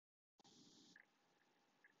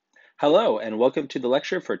Hello, and welcome to the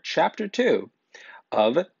lecture for Chapter 2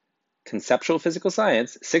 of Conceptual Physical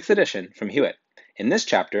Science, 6th edition from Hewitt. In this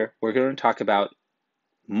chapter, we're going to talk about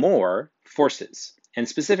more forces, and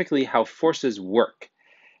specifically how forces work.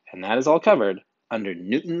 And that is all covered under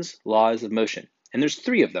Newton's laws of motion. And there's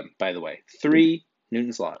 3 of them, by the way, 3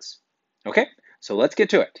 Newton's laws. Okay, so let's get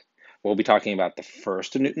to it. We'll be talking about the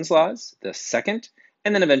first of Newton's laws, the second,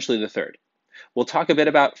 and then eventually the third. We'll talk a bit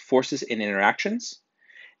about forces in interactions,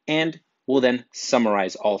 and we'll then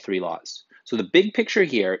summarize all 3 laws. So the big picture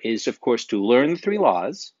here is, of course, to learn the 3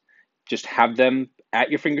 laws, just have them at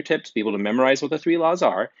your fingertips, be able to memorize what the 3 laws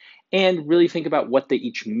are, and really think about what they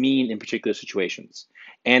each mean in particular situations.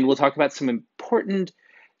 And we'll talk about some important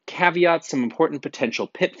caveats, some important potential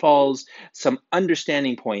pitfalls, some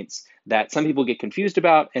understanding points that some people get confused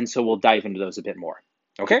about, and so we'll dive into those a bit more.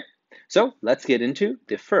 Okay? So let's get into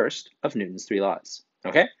the first of Newton's 3 laws.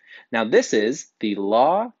 Okay? Now this is the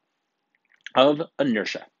law of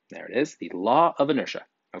inertia. There it is, the law of inertia.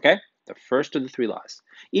 Okay? The first of the 3 laws.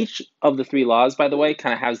 Each of the 3 laws, by the way,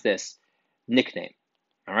 kind of has this nickname.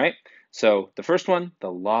 All right? So the first one, the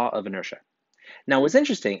law of inertia. Now, what's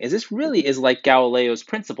interesting is this really is like Galileo's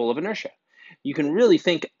principle of inertia. You can really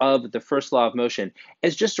think of the first law of motion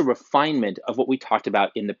as just a refinement of what we talked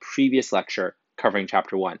about in the previous lecture covering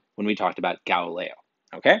chapter 1 when we talked about Galileo.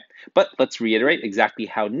 Okay? But let's reiterate exactly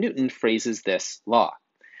how Newton phrases this law.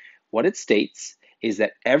 What it states is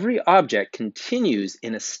that every object continues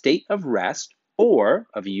in a state of rest or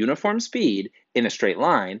of uniform speed in a straight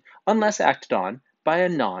line unless acted on by a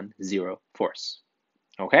non-zero force.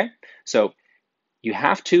 Okay? So you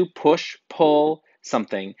have to push, pull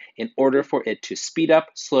something in order for it to speed up,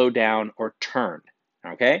 slow down, or turn.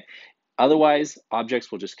 Okay? Otherwise,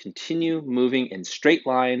 objects will just continue moving in straight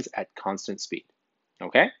lines at constant speed.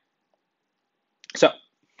 Okay? So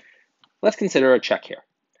let's consider a check here.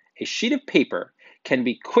 A sheet of paper can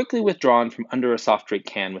be quickly withdrawn from under a soft drink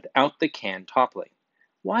can without the can toppling.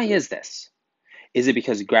 Why is this? Is it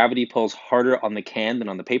because gravity pulls harder on the can than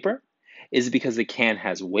on the paper? Is it because the can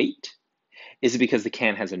has weight? Is it because the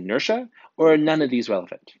can has inertia? Or are none of these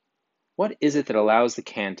relevant? What is it that allows the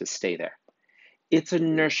can to stay there? It's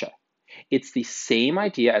inertia. It's the same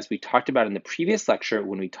idea as we talked about in the previous lecture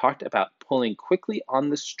when we talked about pulling quickly on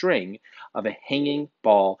the string of a hanging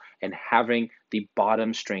ball and having the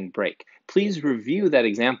bottom string break. Please review that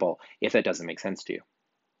example if that doesn't make sense to you.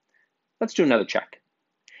 Let's do another check.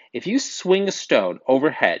 If you swing a stone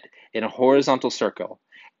overhead in a horizontal circle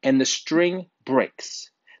and the string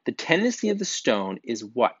breaks, the tendency of the stone is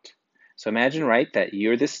what? So imagine, right, that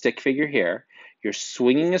you're this stick figure here, you're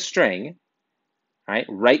swinging a string,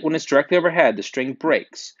 right when it's directly overhead, the string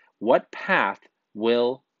breaks. What path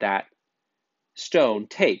will that stone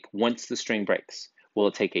take once the string breaks? Will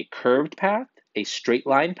it take a curved path, a straight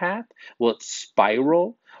line path? Will it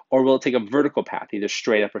spiral? Or will it take a vertical path, either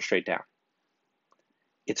straight up or straight down?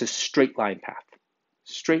 It's a straight line path.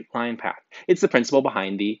 Straight line path. It's the principle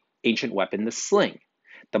behind the ancient weapon, the sling.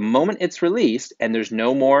 The moment it's released and there's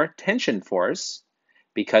no more tension force,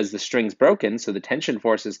 because the string's broken, so the tension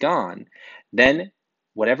force is gone, then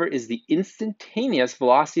whatever is the instantaneous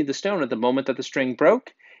velocity of the stone at the moment that the string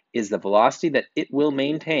broke is the velocity that it will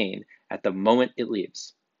maintain at the moment it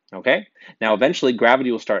leaves. Okay? Now, eventually,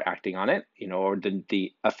 gravity will start acting on it, or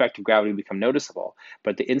the effect of gravity will become noticeable.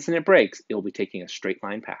 But the instant it breaks, it will be taking a straight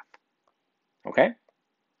line path. Okay?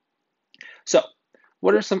 So,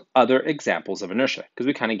 what are some other examples of inertia? Because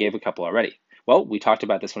we kind of gave a couple already. Well, we talked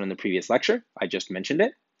about this one in the previous lecture. I just mentioned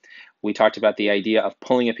it. We talked about the idea of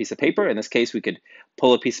pulling a piece of paper. In this case, we could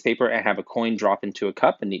pull a piece of paper and have a coin drop into a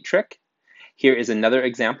cup, a neat trick. Here is another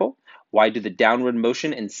example. Why do the downward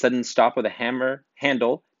motion and sudden stop of the hammer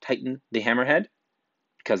handle tighten the hammerhead?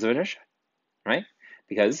 Because of inertia, right?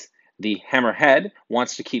 Because the hammerhead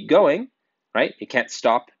wants to keep going, right? It can't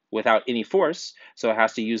stop without any force, so it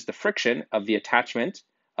has to use the friction of the attachment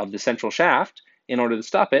of the central shaft in order to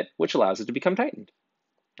stop it, which allows it to become tightened.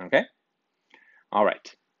 Okay? All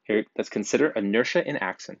right. Here, let's consider inertia in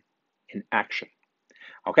action.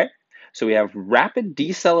 Okay? So we have rapid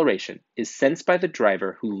deceleration is sensed by the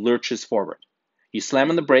driver who lurches forward. You slam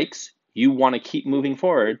on the brakes, you want to keep moving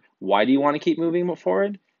forward. Why do you want to keep moving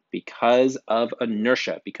forward? Because of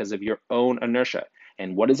inertia, because of your own inertia.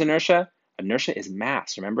 And what is inertia? Inertia is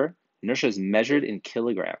mass, remember? Inertia is measured in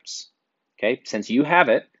kilograms. Okay? Since you have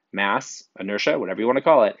it, mass, inertia, whatever you want to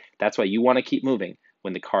call it, that's why you want to keep moving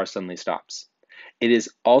when the car suddenly stops. It is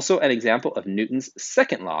also an example of Newton's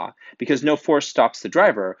second law because no force stops the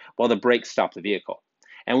driver while the brakes stop the vehicle.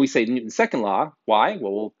 And we say Newton's second law. Why?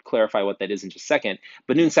 Well, we'll clarify what that is in just a second.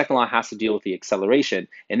 But Newton's second law has to deal with the acceleration.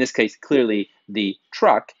 In this case, clearly the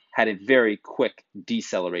truck had a very quick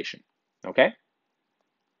deceleration, okay?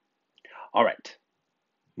 All right,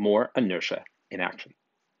 more inertia in action,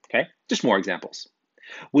 okay? Just more examples.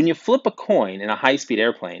 When you flip a coin in a high-speed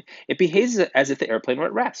airplane, it behaves as if the airplane were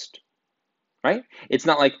at rest, right? It's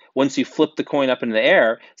not like once you flip the coin up into the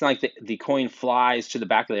air, it's not like the coin flies to the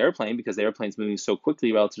back of the airplane because the airplane's moving so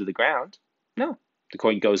quickly relative to the ground. No, the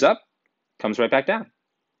coin goes up, comes right back down,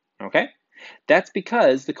 okay? That's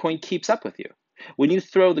because the coin keeps up with you. When you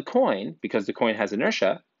throw the coin, because the coin has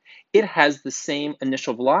inertia, it has the same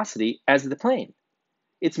initial velocity as the plane.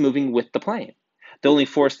 It's moving with the plane. The only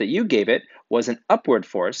force that you gave it was an upward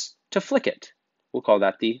force to flick it. We'll call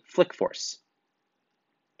that the flick force.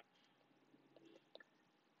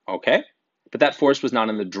 Okay, but that force was not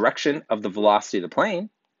in the direction of the velocity of the plane,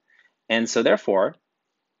 and so therefore,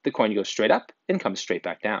 the coin goes straight up and comes straight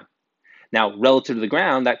back down. Now, relative to the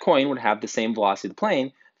ground, that coin would have the same velocity of the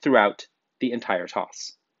plane throughout the entire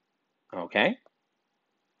toss. Okay?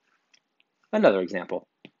 Another example.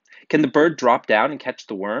 Can the bird drop down and catch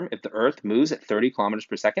the worm if the Earth moves at 30 kilometers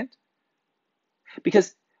per second?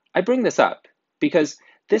 Because I bring this up because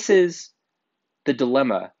this is the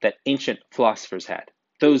dilemma that ancient philosophers had,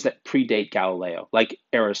 those that predate Galileo, like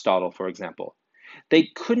Aristotle, for example. They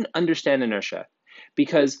couldn't understand inertia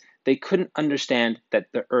because they couldn't understand that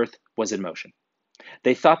the Earth was in motion.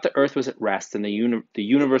 They thought the Earth was at rest and the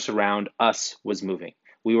universe around us was moving.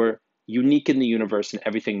 We were unique in the universe and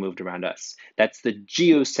everything moved around us. That's the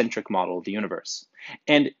geocentric model of the universe.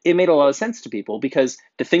 And it made a lot of sense to people because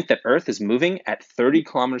to think that Earth is moving at 30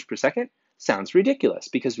 kilometers per second sounds ridiculous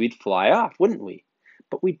because we'd fly off, wouldn't we?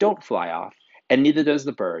 But we don't fly off, and neither does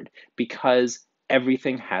the bird because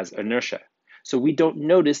everything has inertia. So we don't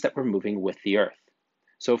notice that we're moving with the Earth.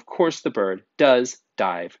 So of course the bird does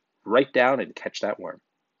dive right down and catch that worm.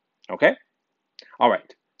 Okay? All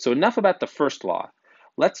right, so enough about the first law.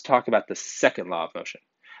 Let's talk about the second law of motion.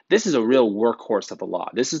 This is a real workhorse of a law.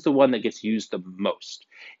 This is the one that gets used the most.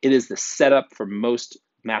 It is the setup for most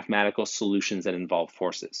mathematical solutions that involve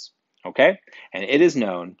forces. Okay? And it is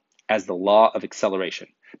known as the law of acceleration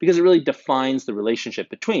because it really defines the relationship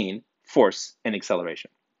between force and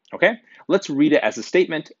acceleration. Okay? Let's read it as a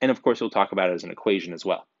statement, and of course we'll talk about it as an equation as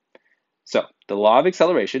well. So, the law of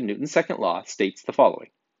acceleration, Newton's second law, states the following.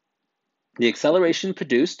 The acceleration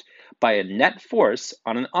produced by a net force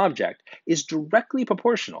on an object is directly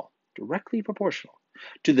proportional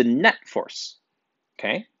to the net force,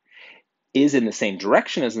 okay? Is in the same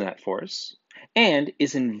direction as the net force and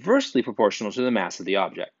is inversely proportional to the mass of the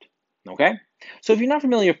object, okay? So if you're not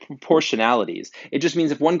familiar with proportionalities, it just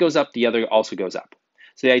means if one goes up, the other also goes up.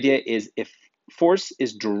 So the idea is if force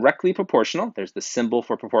is directly proportional, there's the symbol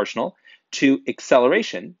for proportional, to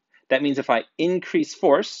acceleration, that means if I increase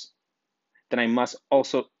force, then I must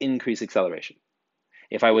also increase acceleration.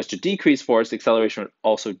 If I was to decrease force, acceleration would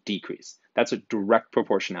also decrease. That's what direct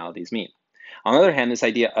proportionalities mean. On the other hand, this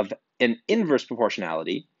idea of an inverse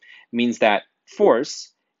proportionality means that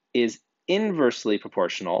force is inversely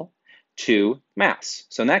proportional to mass.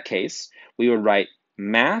 So in that case, we would write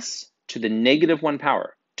mass to the -1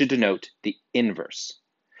 power to denote the inverse.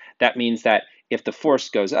 That means that if the force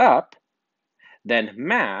goes up, then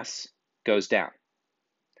mass goes down.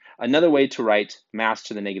 Another way to write mass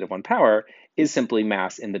to the -1 power is simply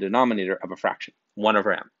mass in the denominator of a fraction, 1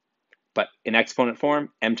 over m. But in exponent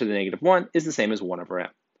form, m to the -1 is the same as 1 over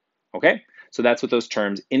m. Okay? So that's what those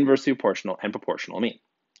terms inversely proportional and proportional mean.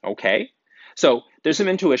 Okay? So there's some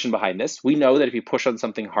intuition behind this. We know that if you push on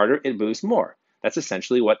something harder, it moves more. That's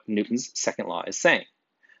essentially what Newton's second law is saying.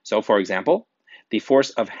 So for example, the force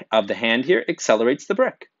of the hand here accelerates the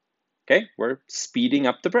brick. Okay? We're speeding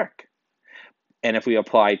up the brick. And if we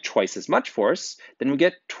apply twice as much force, then we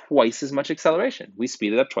get twice as much acceleration. We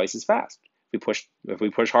speed it up twice as fast. If we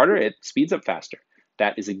push harder, it speeds up faster.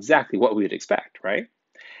 That is exactly what we would expect, right?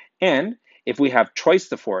 And if we have twice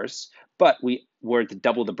the force, but we were to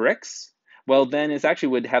double the bricks, well, then it actually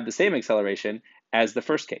would have the same acceleration as the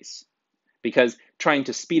first case, because trying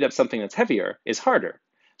to speed up something that's heavier is harder.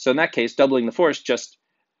 So in that case, doubling the force just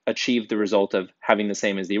achieved the result of having the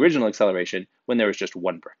same as the original acceleration when there was just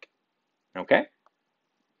one brick. Okay?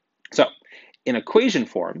 So in equation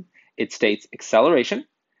form, it states acceleration,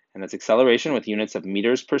 and that's acceleration with units of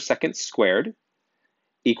meters per second squared,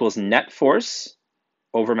 equals net force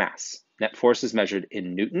over mass. Net force is measured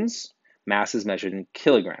in newtons, mass is measured in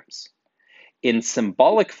kilograms. In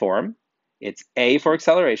symbolic form, it's A for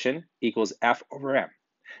acceleration equals F over m.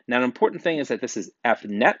 Now, an important thing is that this is F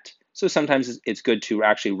net, so sometimes it's good to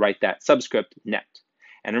actually write that subscript net.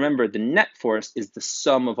 And remember, the net force is the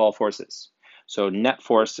sum of all forces. So net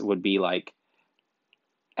force would be like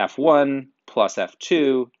F1 plus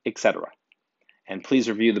F2, etc. And please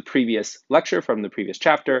review the previous lecture from the previous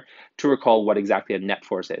chapter to recall what exactly a net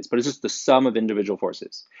force is. But it's just the sum of individual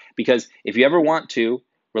forces. Because if you ever want to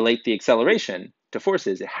relate the acceleration to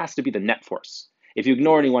forces, it has to be the net force. If you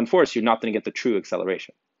ignore any one force, you're not going to get the true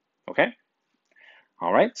acceleration. Okay?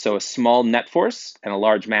 All right, so a small net force and a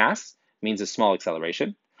large mass means a small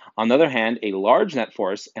acceleration. On the other hand, a large net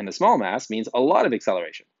force and a small mass means a lot of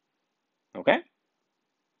acceleration. Okay?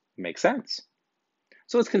 Makes sense.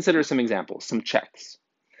 So let's consider some examples, some checks.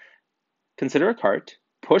 Consider a cart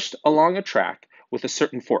pushed along a track with a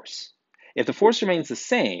certain force. If the force remains the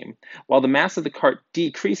same, while the mass of the cart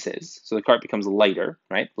decreases, so the cart becomes lighter,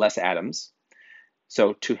 right, less atoms,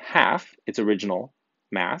 so to half its original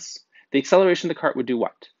mass, the acceleration of the cart would do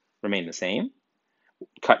what? Remain the same,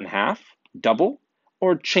 cut in half, double,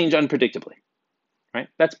 or change unpredictably, right?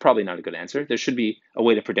 That's probably not a good answer. There should be a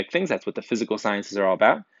way to predict things. That's what the physical sciences are all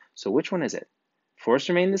about. So which one is it? Force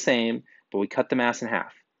remain the same, but we cut the mass in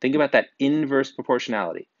half. Think about that inverse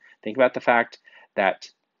proportionality. Think about the fact that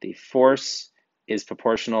the force is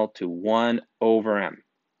proportional to 1 over m,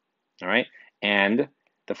 all right? And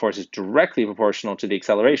the force is directly proportional to the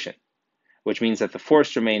acceleration, which means that the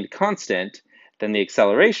force remained constant, then the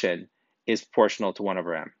acceleration is proportional to 1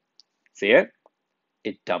 over m. See it?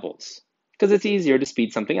 It doubles, because it's easier to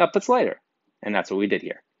speed something up that's lighter. And that's what we did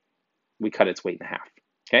here. We cut its weight in half.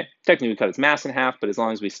 Okay? Technically, we cut its mass in half, but as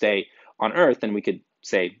long as we stay on Earth, then we could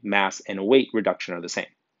say mass and weight reduction are the same.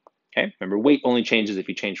 Okay? Remember, weight only changes if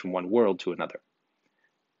you change from one world to another.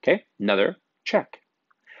 Okay? Another check.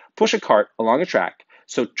 Push a cart along a track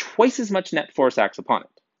so twice as much net force acts upon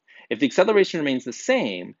it. If the acceleration remains the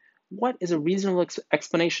same, what is a reasonable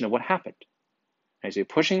explanation of what happened? Okay, so you're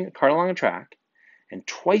pushing a cart along a track, and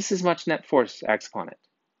twice as much net force acts upon it.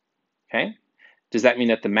 Okay? Does that mean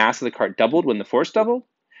that the mass of the cart doubled when the force doubled?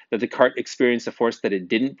 That the cart experienced a force that it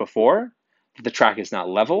didn't before? That the track is not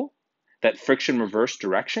level? That friction reversed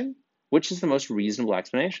direction? Which is the most reasonable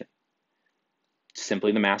explanation?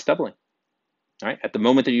 Simply the mass doubling. All right? At the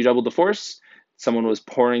moment that you doubled the force, someone was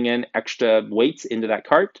pouring in extra weights into that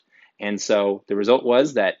cart, and so the result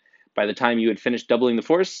was that by the time you had finished doubling the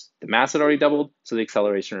force, the mass had already doubled, so the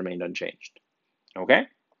acceleration remained unchanged. Okay?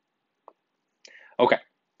 Okay,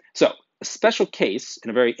 so a special case, and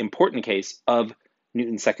a very important case of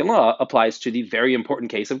Newton's second law applies to the very important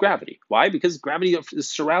case of gravity. Why? Because gravity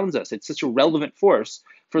surrounds us. It's such a relevant force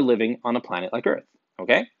for living on a planet like Earth.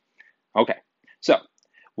 Okay? Okay, so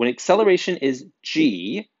when acceleration is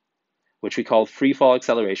g, which we call free fall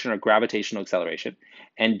acceleration or gravitational acceleration,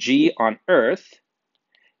 and g on Earth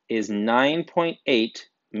is 9.8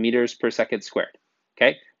 meters per second squared.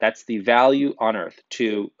 Okay, that's the value on Earth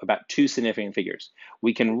to about 2 significant figures.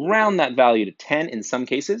 We can round that value to 10 in some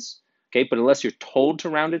cases, okay, but unless you're told to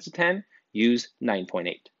round it to 10, use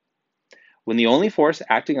 9.8. When the only force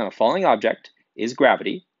acting on a falling object is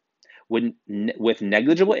gravity, with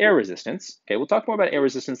negligible air resistance, okay, we'll talk more about air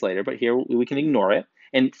resistance later, but here we can ignore it.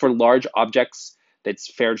 And for large objects,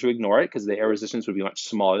 that's fair to ignore it because the air resistance would be much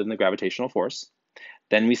smaller than the gravitational force.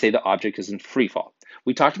 Then we say the object is in free fall.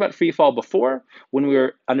 We talked about free fall before when we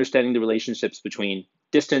were understanding the relationships between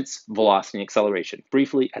distance, velocity, and acceleration,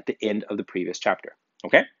 briefly at the end of the previous chapter,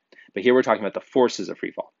 okay? But here we're talking about the forces of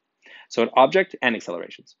free fall. So an object and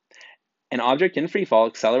accelerations. An object in free fall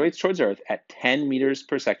accelerates towards Earth at 10 meters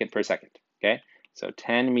per second, okay? So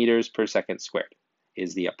 10 meters per second squared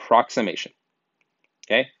is the approximation,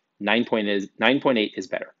 okay? 9.8 is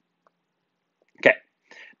better. Okay,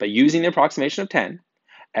 but using the approximation of 10,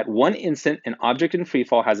 at one instant, an object in free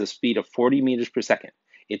fall has a speed of 40 meters per second.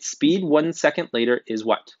 Its speed 1 second later is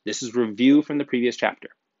what? This is review from the previous chapter.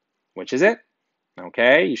 Which is it?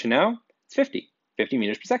 Okay, you should know. It's 50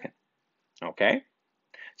 meters per second. Okay,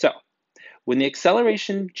 so when the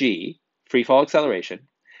acceleration g, free fall acceleration,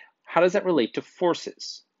 how does that relate to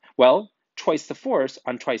forces? Well, twice the force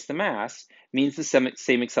on twice the mass means the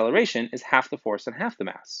same acceleration is half the force on half the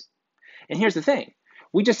mass. And here's the thing.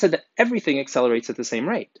 We just said that everything accelerates at the same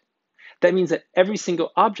rate. That means that every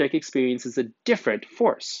single object experiences a different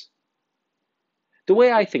force. The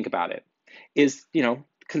way I think about it is,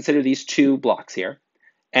 consider these two blocks here,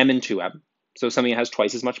 m and 2m. So something that has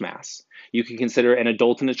twice as much mass. You can consider an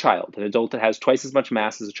adult and a child, an adult that has twice as much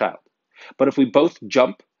mass as a child. But if we both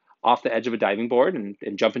jump off the edge of a diving board and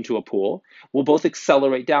jump into a pool, we'll both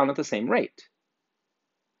accelerate down at the same rate.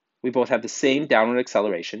 We both have the same downward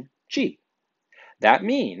acceleration, g. That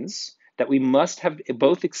means that we must have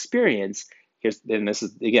both experienced, and this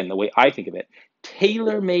is, again, the way I think of it,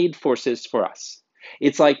 tailor-made forces for us.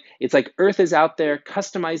 It's like Earth is out there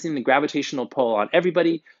customizing the gravitational pull on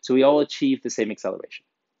everybody so we all achieve the same acceleration.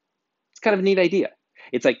 kind of a neat idea.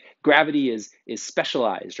 It's like gravity is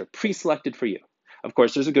specialized or pre-selected for you. Of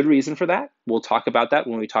course, there's a good reason for that. We'll talk about that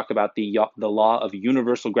when we talk about the law of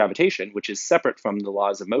universal gravitation, which is separate from the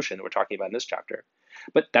laws of motion that we're talking about in this chapter.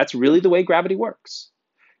 But that's really the way gravity works.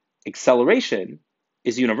 Acceleration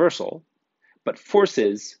is universal, but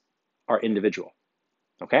forces are individual.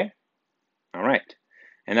 Okay? All right.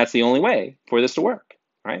 And that's the only way for this to work.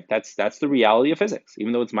 Right? That's the reality of physics,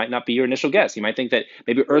 even though it might not be your initial guess. You might think that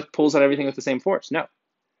maybe Earth pulls on everything with the same force. No.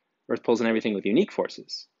 Earth pulls on everything with unique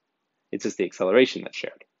forces. It's just the acceleration that's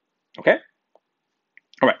shared. Okay?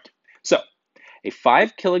 All right. So a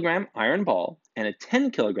 5 kilogram iron ball and a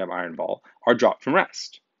 10 kilogram iron ball are dropped from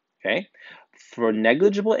rest. Okay? For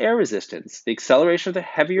negligible air resistance, the acceleration of the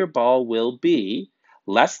heavier ball will be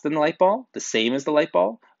less than the light ball, the same as the light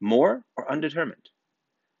ball, more, or undetermined.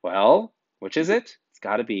 Well, which is it? It's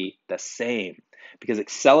got to be the same because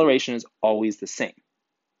acceleration is always the same.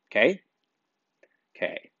 Okay?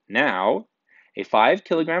 Okay. Now, a 5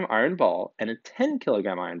 kilogram iron ball and a 10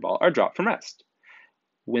 kilogram iron ball are dropped from rest.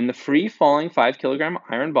 When the free-falling 5 kilogram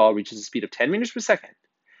iron ball reaches a speed of 10 meters per second,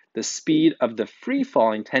 the speed of the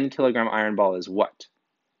free-falling 10 kilogram iron ball is what?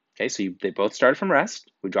 Okay, so they both started from rest.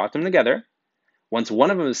 We dropped them together. Once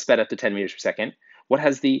one of them is sped up to 10 meters per second, what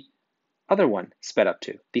has the other one sped up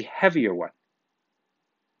to? The heavier one.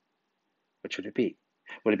 What should it be?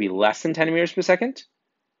 Would it be less than 10 meters per second?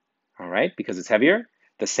 All right, because it's heavier.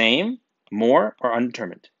 The same, more, or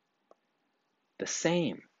undetermined? The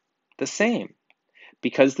same. The same.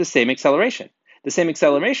 Because the same acceleration. The same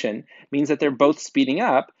acceleration means that they're both speeding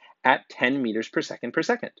up at 10 meters per second per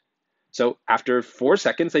second. So after 4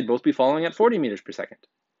 seconds, they'd both be falling at 40 meters per second.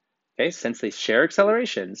 Okay, since they share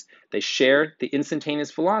accelerations, they share the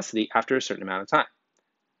instantaneous velocity after a certain amount of time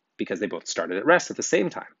because they both started at rest at the same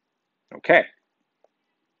time. Okay.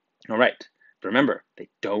 All right. But remember, they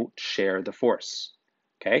don't share the force.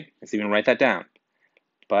 Okay, let's even write that down.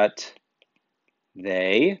 But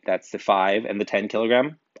they, that's the 5 and the 10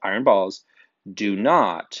 kilogram iron balls, do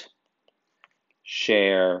not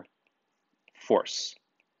share force.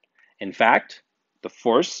 In fact, the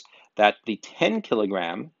force that the 10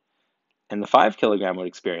 kilogram and the 5 kilogram would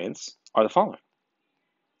experience are the following.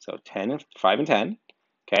 So 5 and 10,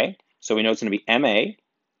 okay? So we know it's going to be MA,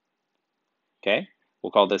 okay?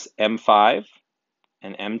 We'll call this M5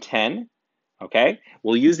 and M10, okay?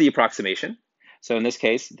 We'll use the approximation. So in this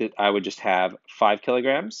case, I would just have 5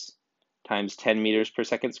 kilograms times 10 meters per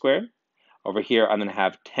second squared. Over here, I'm going to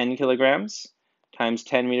have 10 kilograms times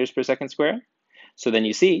 10 meters per second squared. So then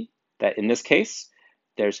you see that in this case,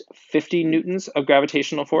 there's 50 newtons of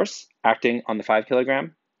gravitational force acting on the 5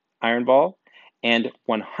 kilogram iron ball and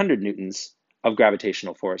 100 newtons of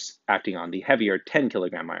gravitational force acting on the heavier 10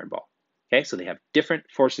 kilogram iron ball. Okay, so they have different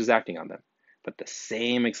forces acting on them, but the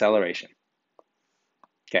same acceleration.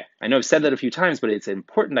 Okay, I know I've said that a few times, but it's an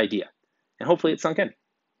important idea, and hopefully it's sunk in.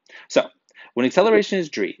 So, when acceleration is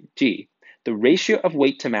g, the ratio of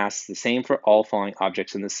weight to mass is the same for all falling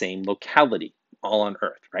objects in the same locality, all on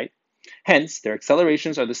Earth, right? Hence, their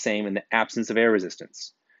accelerations are the same in the absence of air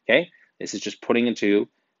resistance. Okay, this is just putting into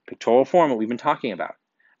pictorial form what we've been talking about,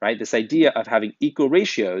 right? This idea of having equal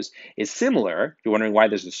ratios is similar, if you're wondering why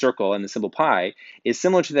there's a circle and the symbol pi, is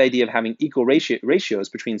similar to the idea of having equal ratios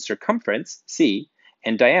between circumference, c,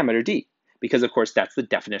 and diameter, d. Because, of course, that's the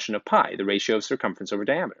definition of pi, the ratio of circumference over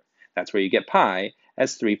diameter. That's where you get pi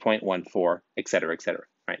as 3.14, et cetera,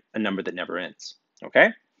 right? A number that never ends, okay?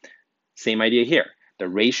 Same idea here. The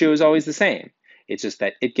ratio is always the same. It's just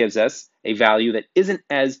that it gives us a value that isn't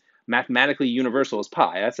as mathematically universal as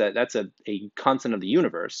pi. That's a constant of the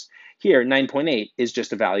universe. Here, 9.8 is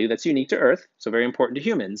just a value that's unique to Earth, so very important to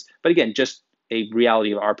humans, but again, just a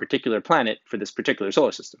reality of our particular planet for this particular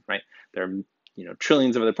solar system, right? There are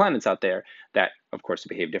trillions of other planets out there that, of course,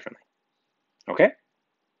 behave differently. Okay?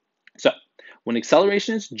 So, when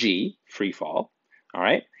acceleration is g, free fall, all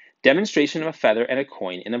right, demonstration of a feather and a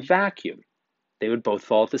coin in a vacuum. They would both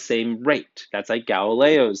fall at the same rate. That's like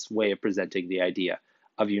Galileo's way of presenting the idea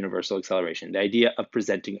of universal acceleration, the idea of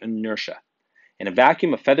presenting inertia. In a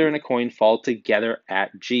vacuum, a feather and a coin fall together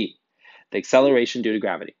at g, the acceleration due to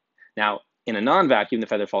gravity. Now, in a non-vacuum, the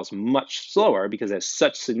feather falls much slower because it has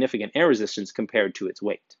such significant air resistance compared to its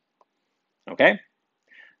weight. Okay?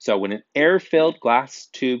 So when an air-filled glass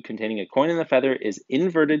tube containing a coin and the feather is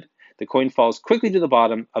inverted, the coin falls quickly to the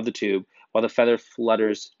bottom of the tube while the feather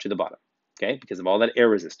flutters to the bottom, okay, because of all that air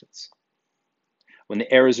resistance. When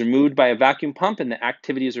the air is removed by a vacuum pump and the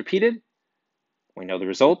activity is repeated, we know the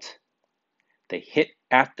result. They hit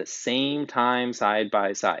at the same time side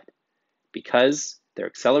by side because their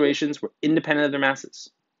accelerations were independent of their masses.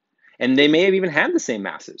 And they may have even had the same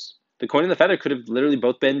masses, The coin and the feather could have literally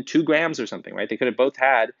both been 2 grams or something, right? They could have both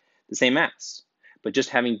had the same mass, but just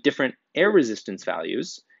having different air resistance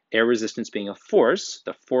values, air resistance being a force,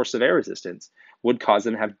 the force of air resistance, would cause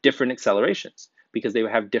them to have different accelerations because they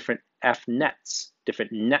would have different F nets,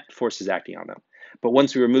 different net forces acting on them. But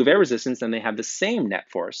once we remove air resistance, then they have the same net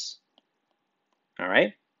force, all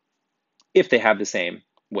right, if they have the same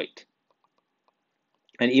weight.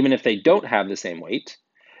 And even if they don't have the same weight,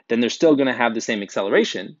 then they're still going to have the same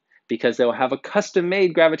acceleration because they'll have a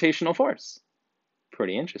custom-made gravitational force.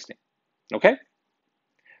 Pretty interesting, okay?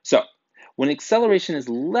 So when acceleration is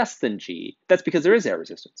less than g, that's because there is air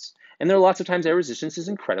resistance. And there are lots of times air resistance is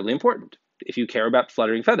incredibly important. If you care about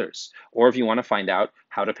fluttering feathers, or if you want to find out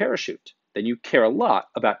how to parachute, then you care a lot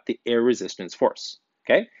about the air resistance force,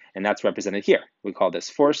 okay? And that's represented here. We call this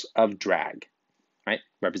force of drag, right?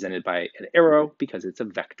 Represented by an arrow because it's a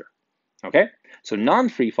vector, okay? So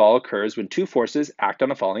non-free fall occurs when two forces act on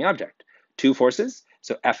a falling object. Two forces,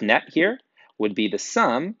 so F net here would be the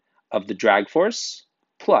sum of the drag force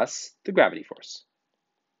plus the gravity force,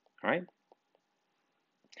 all right?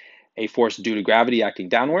 A force due to gravity acting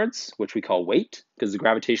downwards, which we call weight, because the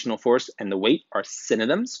gravitational force and the weight are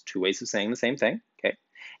synonyms, two ways of saying the same thing, okay?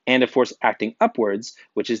 And a force acting upwards,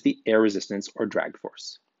 which is the air resistance or drag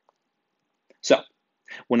force. So,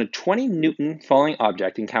 when a 20 Newton falling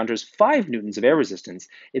object encounters 5 newtons of air resistance,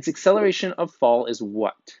 its acceleration of fall is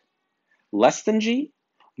what? Less than g,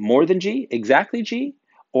 more than g, exactly g,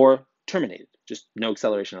 or terminated, just no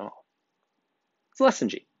acceleration at all? It's less than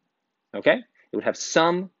g, okay? It would have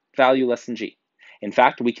some value less than g. In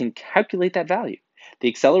fact, we can calculate that value. The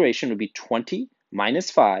acceleration would be 20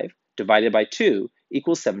 minus 5 divided by 2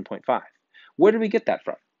 equals 7.5. Where did we get that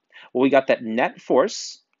from? Well, we got that net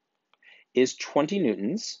force is 20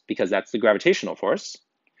 newtons, because that's the gravitational force,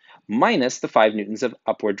 minus the 5 newtons of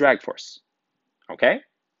upward drag force, okay?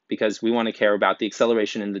 Because we want to care about the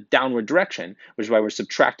acceleration in the downward direction, which is why we're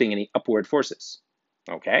subtracting any upward forces,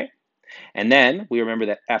 okay? And then we remember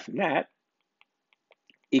that F net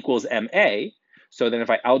equals ma, so then if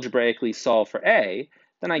I algebraically solve for a,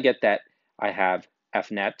 then I get that I have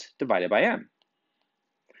F net divided by m.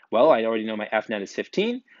 Well, I already know my F net is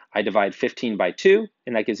 15. I divide 15 by 2,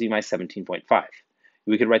 and that gives me my 17.5.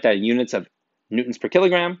 We could write that in units of newtons per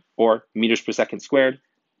kilogram or meters per second squared.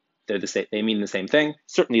 They're the same, they mean the same thing.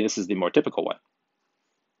 Certainly, this is the more typical one.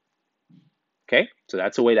 Okay, so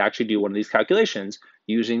that's a way to actually do one of these calculations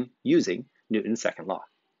using Newton's second law.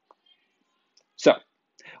 So,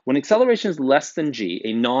 when acceleration is less than g,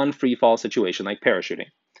 a non-free fall situation like parachuting,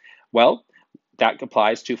 well, that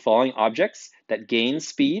applies to falling objects that gain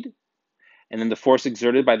speed, and then the force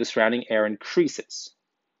exerted by the surrounding air increases.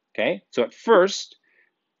 Okay, so at first,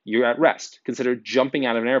 you're at rest. Consider jumping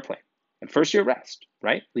out of an airplane. At first, you're at rest,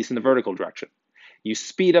 right? At least in the vertical direction. You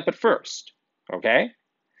speed up at first, okay?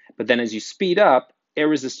 But then as you speed up, air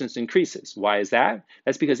resistance increases. Why is that?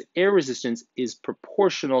 That's because air resistance is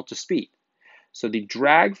proportional to speed. So the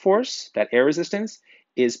drag force, that air resistance,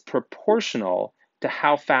 is proportional to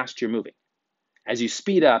how fast you're moving. As you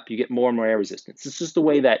speed up, you get more and more air resistance. This is the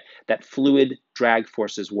way that fluid drag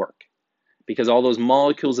forces work. Because all those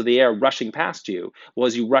molecules of the air rushing past you, well,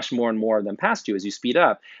 as you rush more and more of them past you, as you speed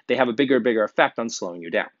up, they have a bigger and bigger effect on slowing you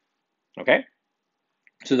down, okay?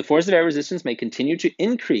 So the force of air resistance may continue to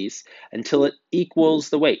increase until it equals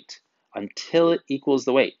the weight,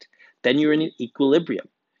 Then you're in an equilibrium.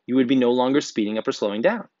 You would be no longer speeding up or slowing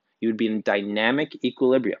down. You would be in dynamic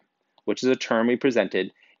equilibrium, which is a term we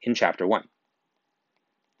presented in chapter 1.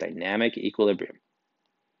 Dynamic equilibrium.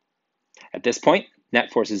 At this point,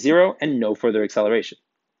 net force is 0 and no further acceleration,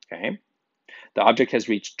 okay? The object has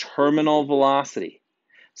reached terminal velocity.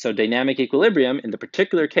 So dynamic equilibrium, in the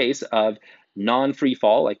particular case of non-free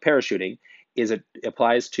fall, like parachuting,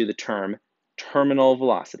 applies to the term terminal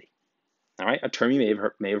velocity, all right? A term you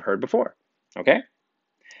may have heard before, okay?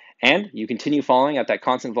 And you continue falling at that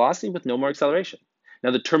constant velocity with no more acceleration.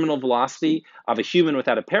 Now, the terminal velocity of a human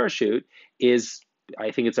without a parachute is,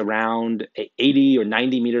 I think it's around 80 or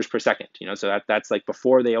 90 meters per second. So that's like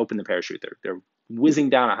before they open the parachute. They're whizzing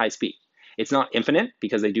down at high speed. It's not infinite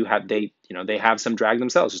because they have some drag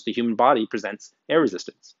themselves. Just the human body presents air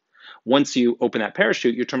resistance. Once you open that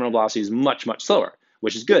parachute, your terminal velocity is much, much slower,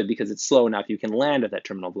 which is good because it's slow enough you can land at that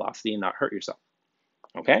terminal velocity and not hurt yourself.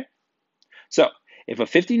 Okay? So if a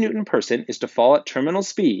 50 Newton person is to fall at terminal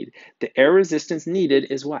speed, the air resistance needed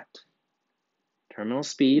is what? Terminal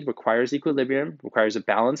speed requires equilibrium, requires a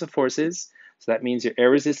balance of forces. So that means your air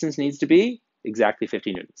resistance needs to be exactly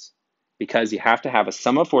 50 newtons because you have to have a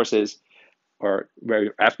sum of forces, or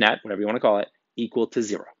F net, whatever you want to call it, equal to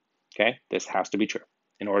 0. Okay, this has to be true.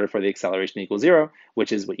 in order for the acceleration to equal 0,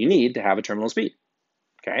 which is what you need to have a terminal speed.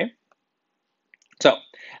 Okay? So,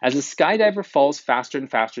 as a skydiver falls faster and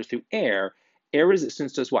faster through air, air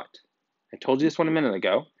resistance does what? I told you this one a minute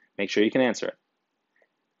ago. Make sure you can answer it.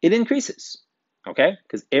 It increases, okay?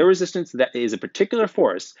 Because air resistance, that is a particular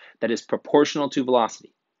force that is proportional to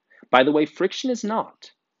velocity. By the way, friction is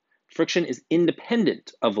not. Friction is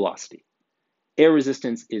independent of velocity. Air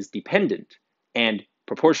resistance is dependent and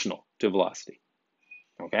proportional to velocity,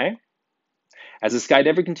 okay? As the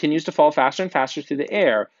skydiver continues to fall faster and faster through the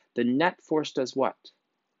air, the net force does what?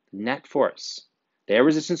 The net force. The air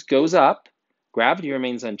resistance goes up, gravity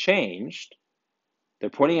remains unchanged. They're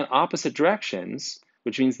pointing in opposite directions,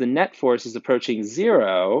 which means the net force is approaching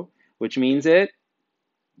 0, which means it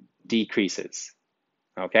decreases,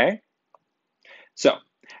 okay? So,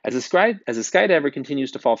 as a skydiver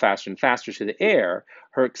continues to fall faster and faster through the air,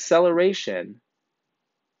 her acceleration,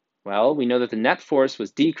 well, we know that the net force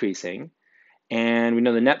was decreasing, and we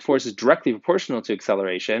know the net force is directly proportional to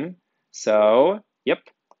acceleration. So, yep,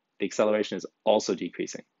 the acceleration is also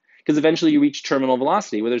decreasing. Because eventually you reach terminal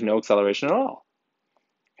velocity where there's no acceleration at all.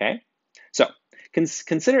 Okay? So,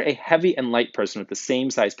 consider a heavy and light person with the same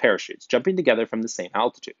size parachutes jumping together from the same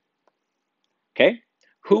altitude. Okay?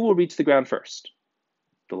 Who will reach the ground first?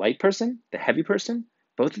 The light person? The heavy person?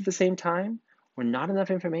 Both at the same time? Or not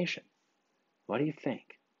enough information? What do you think?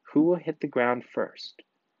 Who will hit the ground first?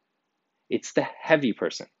 It's the heavy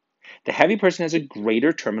person. The heavy person has a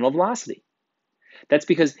greater terminal velocity. That's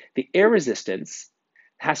because the air resistance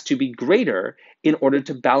has to be greater in order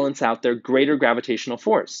to balance out their greater gravitational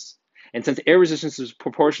force. And since air resistance is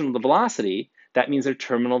proportional to velocity, that means their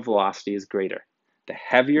terminal velocity is greater. The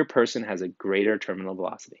heavier person has a greater terminal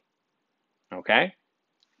velocity. Okay?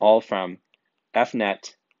 All from F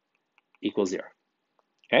net equals 0.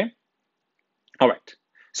 Okay? All right.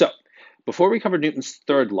 So, before we cover Newton's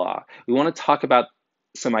third law, we want to talk about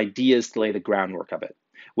some ideas to lay the groundwork of it,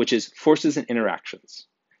 which is forces and interactions,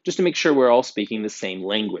 just to make sure we're all speaking the same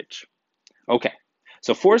language. Okay,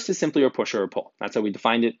 so force is simply a push or a pull. That's how we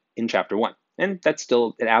defined it in chapter 1, and that's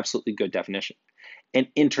still an absolutely good definition. An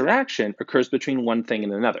interaction occurs between one thing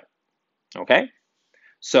and another. Okay,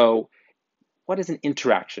 so what is an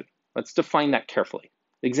interaction? Let's define that carefully.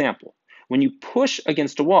 Example, when you push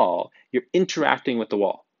against a wall, you're interacting with the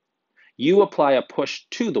wall. You apply a push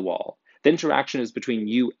to the wall. The interaction is between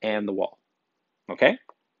you and the wall. Okay?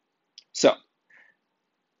 So,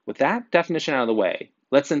 with that definition out of the way,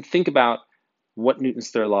 let's then think about what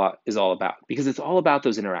Newton's third law is all about, because it's all about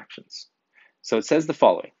those interactions. So it says the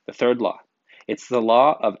following, the third law. It's the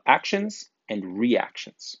law of actions and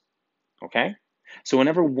reactions. Okay? So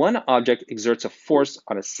whenever one object exerts a force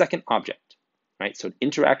on a second object, right? So an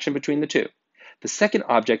interaction between the two, the second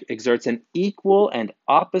object exerts an equal and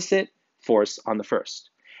opposite force on the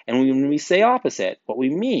first. And when we say opposite, what we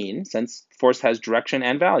mean, since force has direction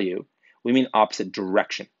and value, we mean opposite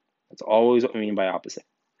direction. That's always what we mean by opposite.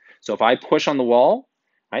 So if I push on the wall,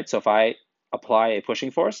 right? So if I apply a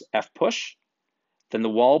pushing force, F push, then the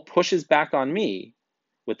wall pushes back on me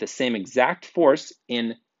with the same exact force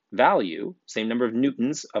in value, same number of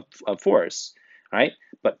newtons of force, right?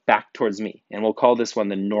 But back towards me. And we'll call this one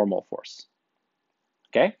the normal force.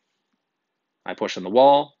 Okay? I push on the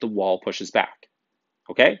wall pushes back.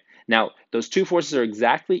 Okay? Now, those two forces are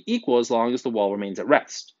exactly equal as long as the wall remains at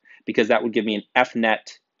rest, because that would give me an F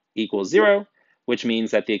net equals 0, which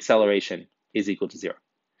means that the acceleration is equal to 0.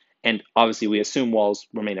 And obviously, we assume walls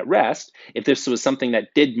remain at rest. If this was something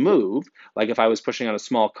that did move, like if I was pushing on a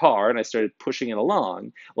small car and I started pushing it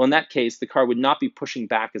along, well, in that case, the car would not be pushing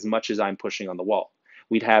back as much as I'm pushing on the wall.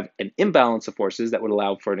 We'd have an imbalance of forces that would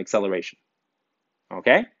allow for an acceleration.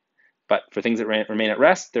 Okay? But for things that remain at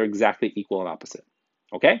rest, they're exactly equal and opposite.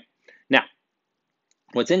 Okay? Now,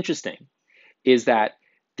 what's interesting is that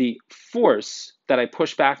the force that I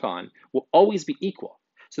push back on will always be equal.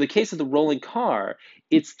 So in the case of the rolling car,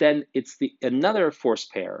 it's another force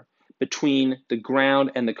pair between the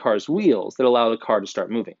ground and the car's wheels that allow the car to start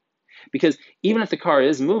moving. Because even if the car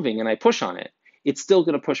is moving and I push on it, it's still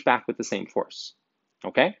going to push back with the same force.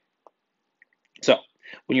 Okay? So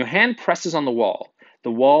when your hand presses on the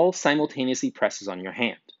wall simultaneously presses on your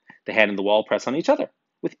hand. The hand and the wall press on each other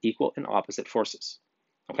with equal and opposite forces.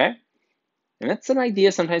 Okay? And that's an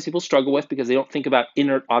idea sometimes people struggle with because they don't think about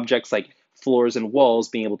inert objects like floors and walls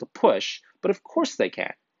being able to push, but of course they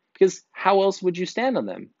can, because how else would you stand on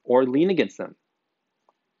them or lean against them?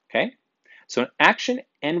 Okay? So action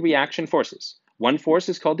and reaction forces. One force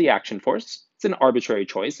is called the action force. It's an arbitrary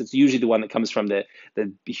choice. It's usually the one that comes from the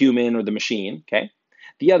human or the machine, okay?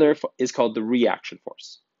 The other is called the reaction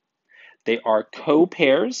force. They are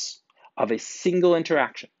co-pairs of a single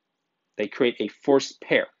interaction. They create a force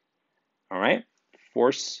pair. All right?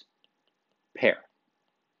 Force pair.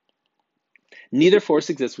 Neither force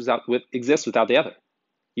exists without the other.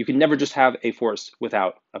 You can never just have a force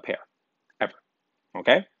without a pair, ever.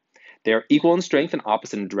 Okay? They are equal in strength and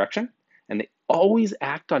opposite in direction, and they always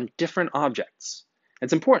act on different objects.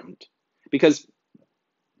 It's important because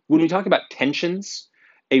when we talk about tensions,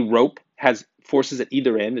 a rope has forces at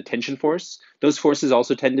either end, a tension force. Those forces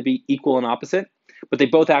also tend to be equal and opposite, but they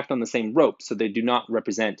both act on the same rope, so they do not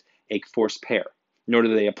represent a force pair, nor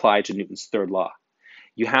do they apply to Newton's third law.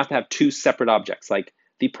 You have to have two separate objects, like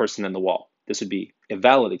the person and the wall. This would be a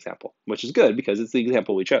valid example, which is good because it's the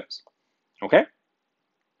example we chose. Okay?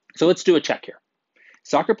 So let's do a check here.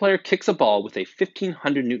 Soccer player kicks a ball with a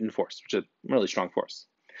 1,500 Newton force, which is a really strong force.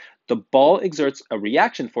 The ball exerts a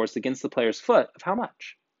reaction force against the player's foot of how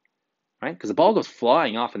much? Right? Because the ball goes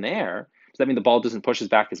flying off in the air. Does that mean the ball doesn't push us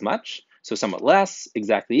back as much? So somewhat less,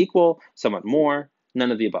 exactly equal, somewhat more,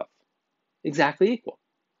 none of the above. Exactly equal.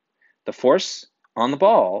 The force on the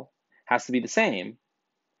ball has to be the same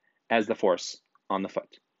as the force on the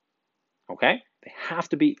foot. Okay? They have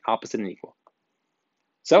to be opposite and equal.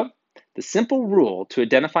 So, the simple rule to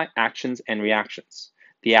identify actions and reactions.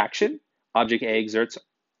 The action, object A exerts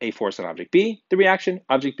a force on object B. The reaction,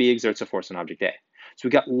 object B exerts a force on object A. So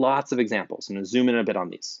we got lots of examples. I'm going to zoom in a bit on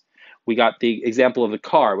these. We got the example of the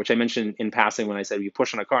car, which I mentioned in passing when I said you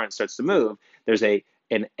push on a car and it starts to move. There's a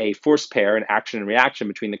force pair, an action and reaction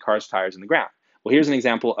between the car's tires and the ground. Well, here's an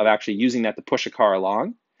example of actually using that to push a car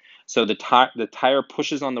along. So the tire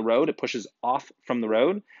pushes on the road, it pushes off from the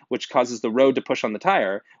road, which causes the road to push on the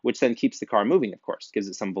tire, which then keeps the car moving, of course, gives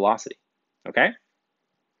it some velocity. Okay?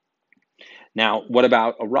 Now, what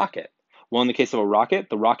about a rocket? Well, in the case of a rocket,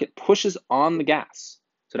 the rocket pushes on the gas.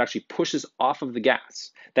 So it actually pushes off of the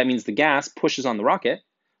gas. That means the gas pushes on the rocket,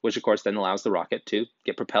 which of course then allows the rocket to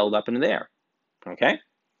get propelled up into the air. Okay?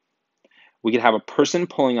 We could have a person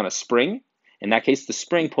pulling on a spring. In that case, the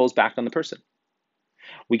spring pulls back on the person.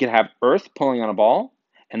 We could have Earth pulling on a ball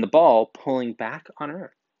and the ball pulling back on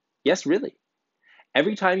Earth. Yes, really.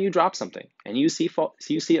 Every time you drop something and you see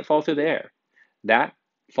it fall through the air, that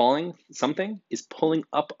falling something is pulling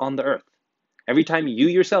up on the Earth. Every time you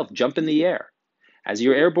yourself jump in the air, as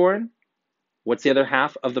you're airborne, what's the other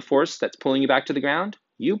half of the force that's pulling you back to the ground?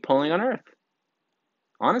 You pulling on Earth.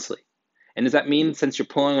 Honestly. And does that mean since you're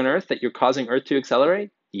pulling on Earth that you're causing Earth to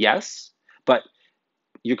accelerate? Yes, but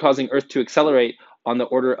you're causing Earth to accelerate on the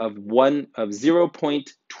order of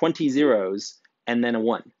 0.20 zeros and then a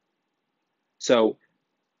 1. So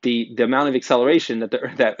the amount of acceleration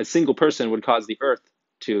that a single person would cause the Earth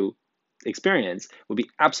to experience would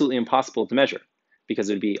be absolutely impossible to measure because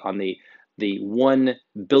it would be on the 1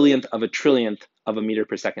 billionth of a trillionth of a meter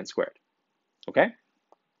per second squared. Okay?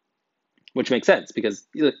 Which makes sense because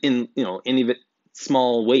in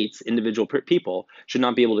small weights, individual people should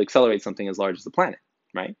not be able to accelerate something as large as the planet,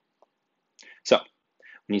 right? So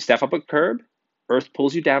when you step up a curb, Earth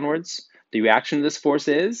pulls you downwards. The reaction to this force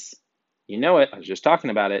is, you know it, I was just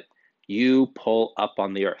talking about it, you pull up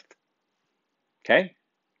on the Earth. Okay?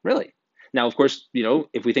 Really. Now, of course,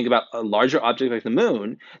 if we think about a larger object like the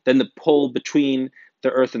moon, then the pull between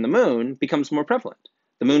the Earth and the moon becomes more prevalent.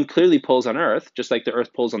 The moon clearly pulls on Earth, just like the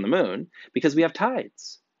Earth pulls on the moon, because we have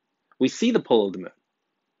tides. We see the pull of the moon.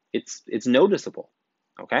 It's noticeable.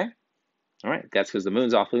 Okay? All right, that's because the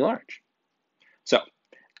moon's awfully large. So,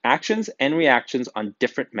 actions and reactions on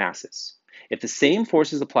different masses. If the same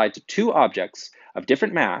force is applied to two objects of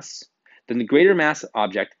different mass, then the greater mass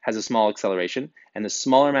object has a small acceleration, and the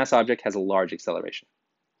smaller mass object has a large acceleration.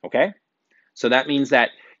 Okay? So that means that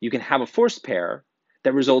you can have a force pair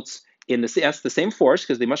that results in the same force,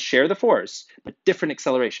 because they must share the force, but different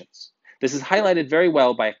accelerations. This is highlighted very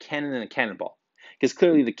well by a cannon and a cannonball, because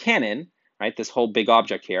clearly the cannon, right, this whole big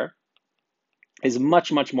object here, is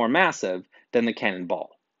much, much more massive than the cannonball,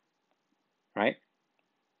 right?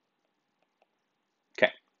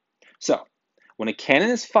 Okay, so when a cannon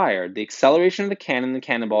is fired, the acceleration of the cannon and the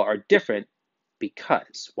cannonball are different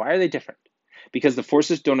because, why are they different? Because the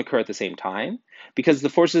forces don't occur at the same time, because the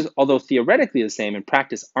forces, although theoretically the same, in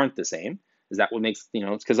practice aren't the same. Is that what makes,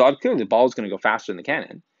 it's because clearly the ball is going to go faster than the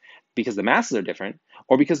cannon, because the masses are different,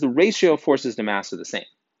 or because the ratio of forces to mass are the same?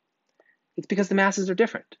 It's because the masses are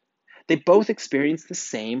different. They both experience the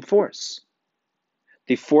same force.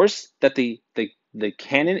 The force that the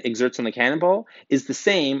cannon exerts on the cannonball is the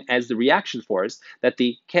same as the reaction force that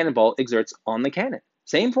the cannonball exerts on the cannon.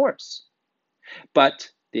 Same force. But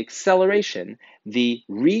the acceleration, the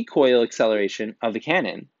recoil acceleration of the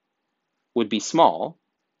cannon would be small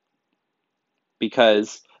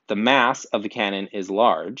because the mass of the cannon is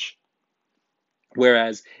large,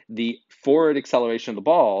 whereas the forward acceleration of the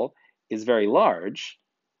ball is very large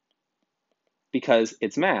because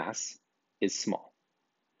its mass is small.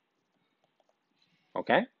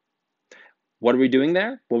 Okay? What are we doing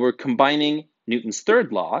there? Well, we're combining Newton's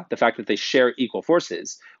third law, the fact that they share equal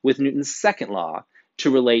forces, with Newton's second law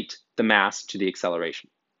to relate the mass to the acceleration.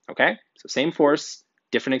 Okay? So same force,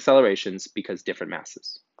 different accelerations because different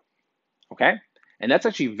masses. Okay? And that's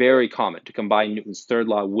actually very common to combine Newton's third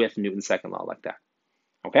law with Newton's second law like that.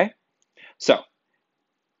 Okay? So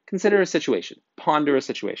consider a situation, ponder a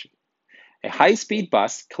situation. A high-speed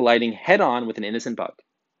bus colliding head-on with an innocent bug.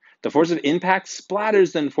 The force of impact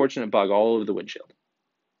splatters the unfortunate bug all over the windshield.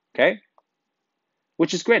 Okay?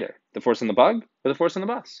 Which is greater, the force on the bug or the force on the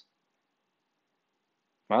bus?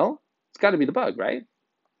 Well, it's got to be the bug, right?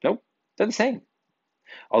 Nope, they're the same.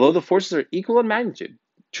 Although the forces are equal in magnitude,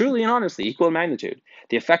 truly and honestly equal in magnitude,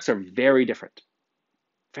 the effects are very different.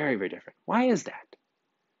 Very, very different. Why is that?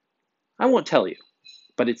 I won't tell you,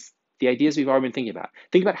 but it's the ideas we've already been thinking about.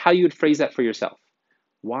 Think about how you would phrase that for yourself.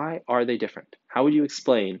 Why are they different? How would you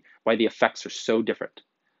explain why the effects are so different?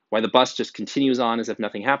 Why the bus just continues on as if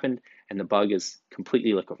nothing happened and the bug is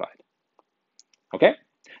completely liquefied? Okay?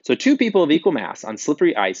 So two people of equal mass on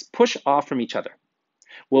slippery ice push off from each other.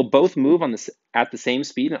 Will both move at the same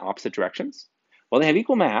speed in opposite directions? Well, they have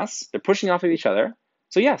equal mass, they're pushing off of each other,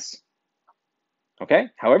 so yes. Okay?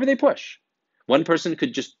 However they push. One person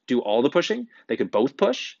could just do all the pushing, they could both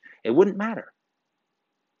push, it wouldn't matter.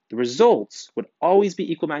 The results would always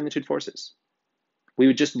be equal magnitude forces. We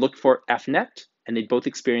would just look for F net, and they'd both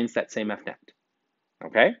experience that same F net.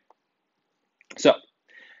 Okay? So,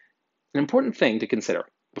 an important thing to consider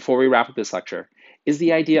before we wrap up this lecture is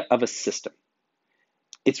the idea of a system.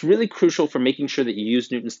 It's really crucial for making sure that you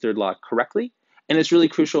use Newton's third law correctly, and it's really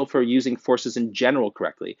crucial for using forces in general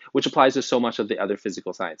correctly, which applies to so much of the other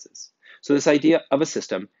physical sciences. So this idea of a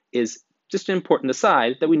system is just an important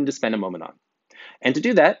aside that we need to spend a moment on. And to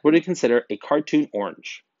do that, we're going to consider a cartoon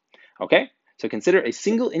orange. Okay? So consider a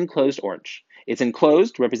single enclosed orange. It's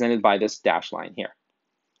enclosed, represented by this dashed line here.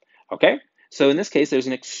 Okay? So in this case, there's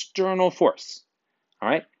an external force, all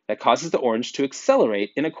right, that causes the orange to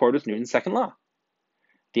accelerate in accord with Newton's second law.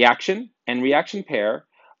 The action and reaction pair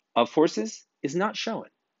of forces is not shown.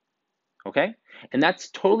 Okay? And that's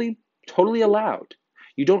totally allowed.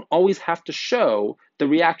 You don't always have to show the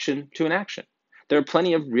reaction to an action. There are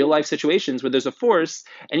plenty of real life situations where there's a force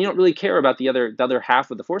and you don't really care about the other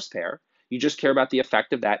half of the force pair. You just care about the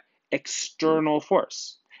effect of that external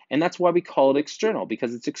force. And that's why we call it external,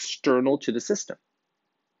 because it's external to the system.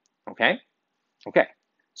 Okay? Okay.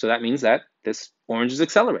 So that means that this orange is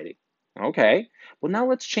accelerating. Okay. Well, now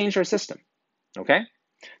let's change our system. Okay?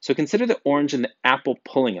 So consider the orange and the apple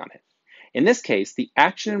pulling on it. In this case, the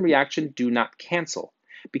action and reaction do not cancel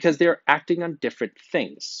because they're acting on different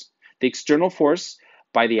things. The external force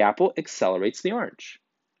by the apple accelerates the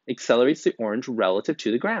orange relative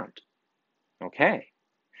to the ground. Okay.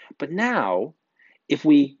 But now, if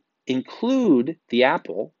we include the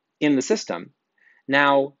apple in the system,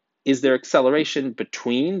 now is there acceleration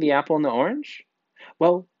between the apple and the orange?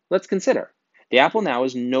 Well, let's consider. The apple now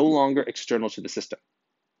is no longer external to the system.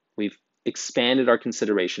 We've expanded our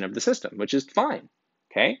consideration of the system, which is fine.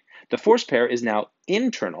 Okay? The force pair is now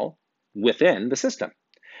internal within the system,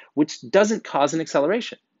 which doesn't cause an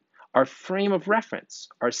acceleration. Our frame of reference,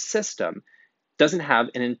 our system, doesn't have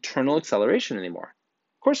an internal acceleration anymore.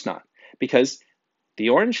 Of course not, because the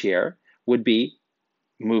orange here would be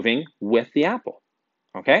moving with the apple.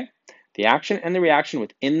 Okay? The action and the reaction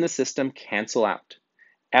within the system cancel out.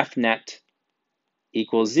 F net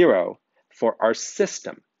equals 0 for our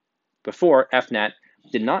system. Before, F net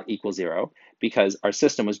did not equal 0 because our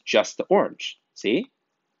system was just the orange. See?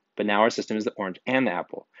 But now our system is the orange and the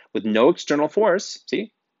apple. With no external force,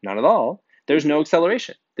 see? None at all. There's no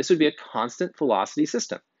acceleration. This would be a constant velocity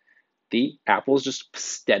system. The apple is just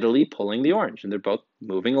steadily pulling the orange, and they're both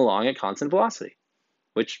moving along at constant velocity.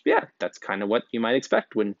 Which, yeah, that's kind of what you might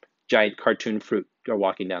expect when giant cartoon fruit are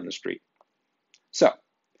walking down the street. So,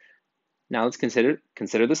 now let's consider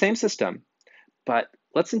the same system, but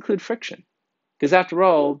let's include friction. Because after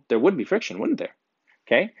all, there would be friction, wouldn't there?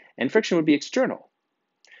 Okay, and friction would be external.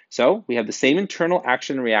 So we have the same internal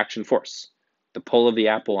action and reaction force. The pull of the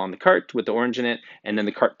apple on the cart with the orange in it, and then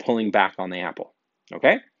the cart pulling back on the apple.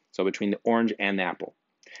 Okay, so between the orange and the apple.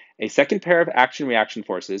 A second pair of action-reaction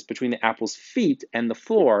forces between the apple's feet and the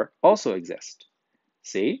floor also exist.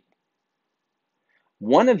 See?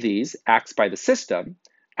 One of these acts by the system,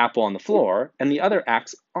 apple on the floor, and the other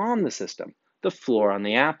acts on the system, the floor on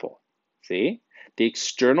the apple. See? The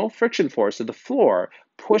external friction force of the floor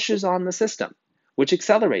pushes on the system, which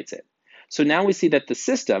accelerates it. So now we see that the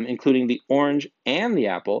system, including the orange and the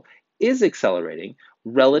apple, is accelerating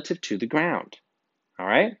relative to the ground. All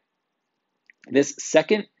right? This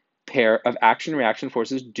second pair of action-reaction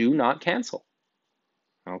forces do not cancel.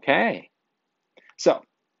 Okay. So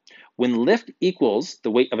when lift equals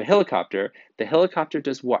the weight of a helicopter, the helicopter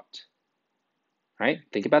does what? Right?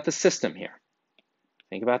 Think about the system here.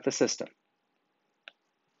 Think about the system.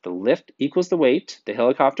 The lift equals the weight, the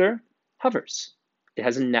helicopter hovers. It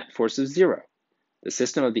has a net force of 0. The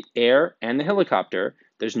system of the air and the helicopter,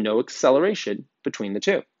 there's no acceleration between the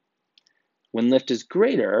two. When lift is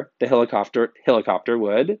greater, the helicopter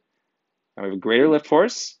would, and we have a greater lift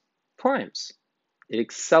force, climbs. It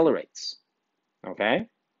accelerates. Okay?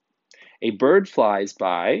 A bird flies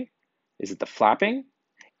by. Is it the flapping?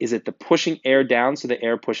 Is it the pushing air down so the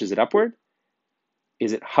air pushes it upward?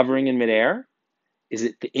 Is it hovering in midair? Is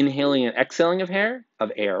it the inhaling and exhaling of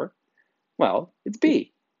air? Well, it's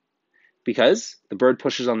B. Because the bird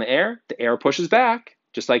pushes on the air pushes back,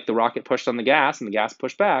 just like the rocket pushed on the gas and the gas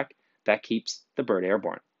pushed back. That keeps the bird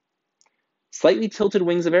airborne. Slightly tilted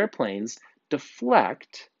wings of airplanes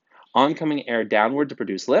deflect oncoming air downward to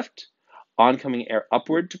produce lift, oncoming air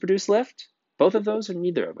upward to produce lift. Both of those or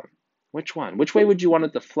neither of them? Which one? Which way would you want to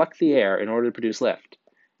deflect the air in order to produce lift?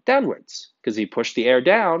 Downwards, because if you push the air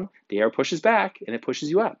down, the air pushes back and it pushes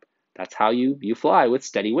you up. That's how you fly with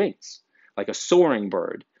steady wings, like a soaring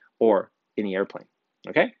bird or any airplane.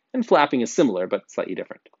 Okay? And flapping is similar, but slightly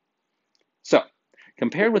different. So,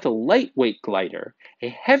 compared with a lightweight glider, a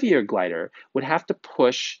heavier glider would have to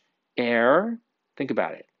push air, think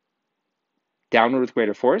about it, downward with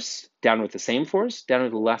greater force, downward with the same force,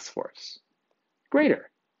 downward with less force. Greater,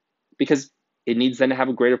 because it needs then to have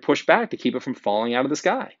a greater pushback to keep it from falling out of the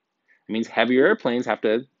sky. It means heavier airplanes have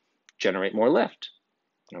to generate more lift.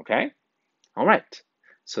 Okay? All right.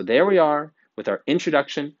 So there we are with our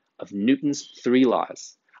introduction of Newton's 3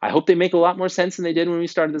 laws. I hope they make a lot more sense than they did when we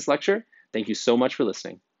started this lecture. Thank you so much for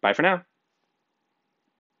listening. Bye for now.